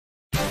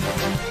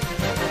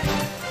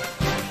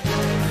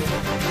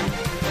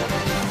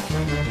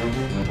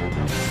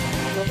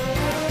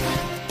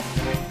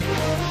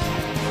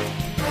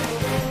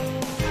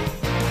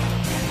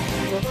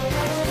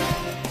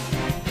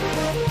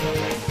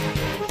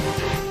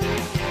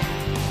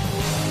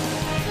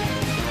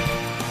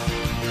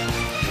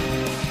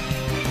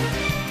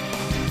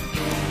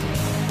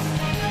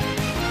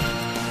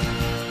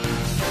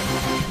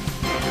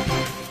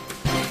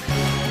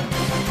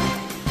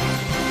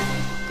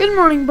Good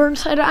morning,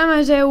 Burnside. I'm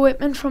Isaiah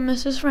Whitman from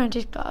Mrs.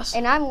 Franti's class.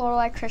 And I'm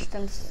Lorelei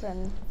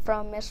Christensen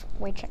from Miss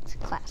Waycheck's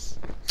class.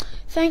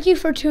 Thank you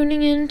for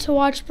tuning in to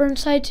watch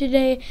Burnside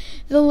today,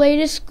 the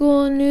latest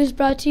school news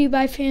brought to you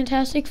by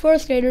fantastic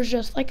fourth graders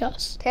just like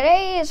us.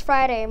 Today is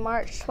Friday,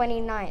 March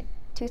 29th,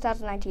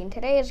 2019.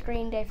 Today is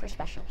Green Day for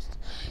Specialists.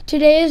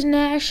 Today is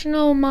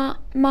National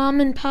Mom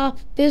and Pop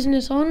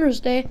Business Owners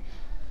Day.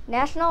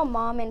 National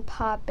Mom and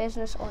Pop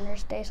Business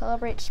Owners Day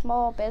celebrates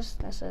small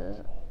business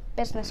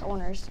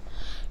owners.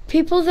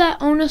 People that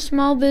own a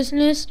small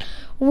business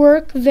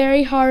work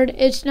very hard.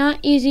 It's not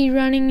easy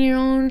running your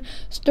own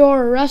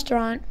store or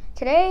restaurant.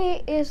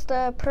 Today is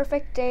the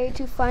perfect day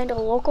to find a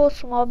local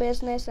small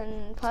business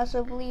and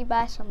possibly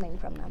buy something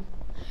from them.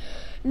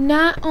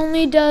 Not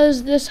only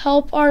does this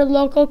help our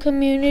local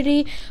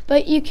community,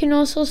 but you can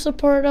also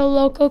support a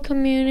local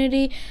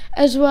community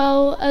as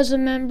well.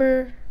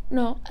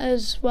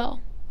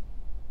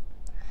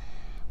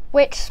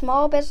 Which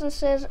small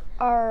businesses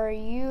are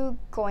you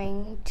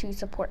going to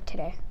support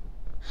today?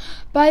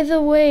 By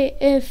the way,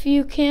 if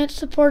you can't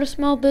support a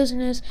small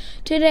business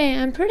today,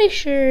 I'm pretty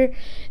sure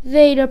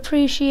they'd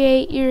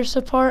appreciate your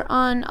support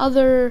on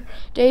other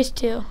days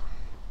too.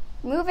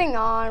 Moving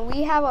on,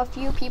 we have a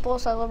few people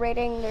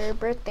celebrating their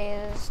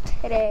birthdays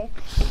today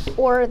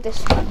or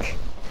this week.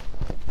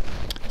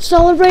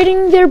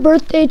 Celebrating their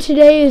birthday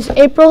today is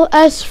April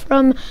S.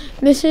 from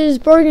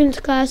Mrs.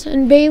 Borgen's class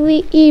and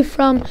Bailey E.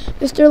 from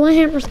Mr.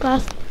 Lehammer's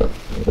class.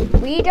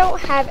 We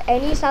don't have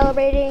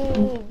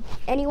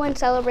anyone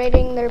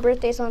celebrating their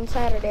birthdays on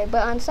Saturday,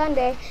 but on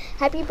Sunday,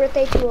 happy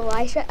birthday to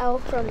Elisha L.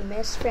 from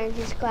Miss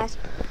Francis' class,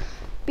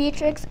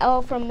 Beatrix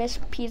L. from Miss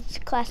Pete's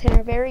class, and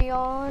our very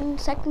own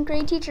second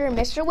grade teacher,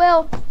 Mr.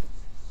 Will.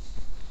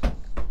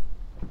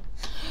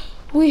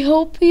 We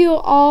hope you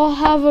all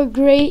have a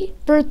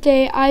great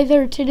birthday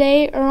either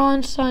today or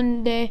on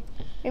Sunday.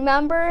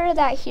 Remember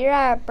that here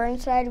at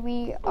Burnside,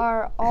 we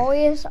are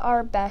always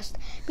our best.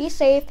 Be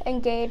safe,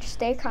 engage,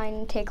 stay kind,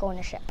 and take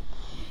ownership.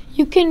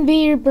 You can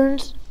be your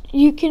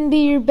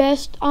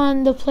best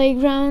on the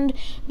playground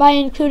by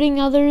including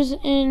others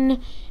in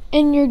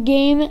your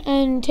game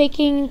and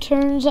taking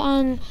turns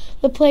on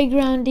the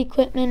playground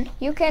equipment.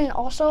 You can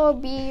also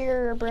be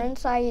your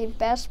Burnside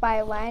best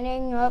by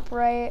lining up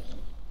right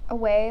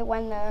away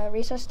when the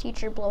recess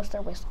teacher blows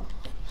their whistle.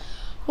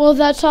 Well,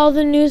 that's all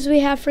the news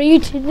we have for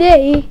you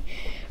today.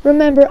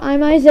 Remember,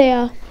 I'm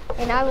Isaiah.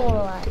 And I'm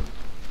Lorelei.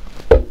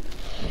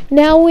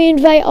 Now we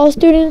invite all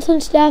students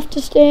and staff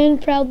to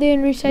stand proudly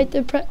and recite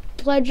the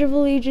Pledge of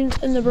Allegiance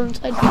in the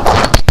Burnside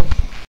flag.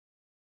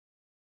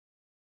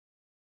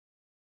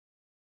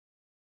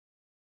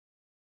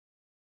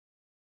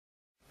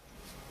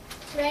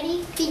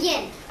 Ready?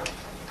 Begin.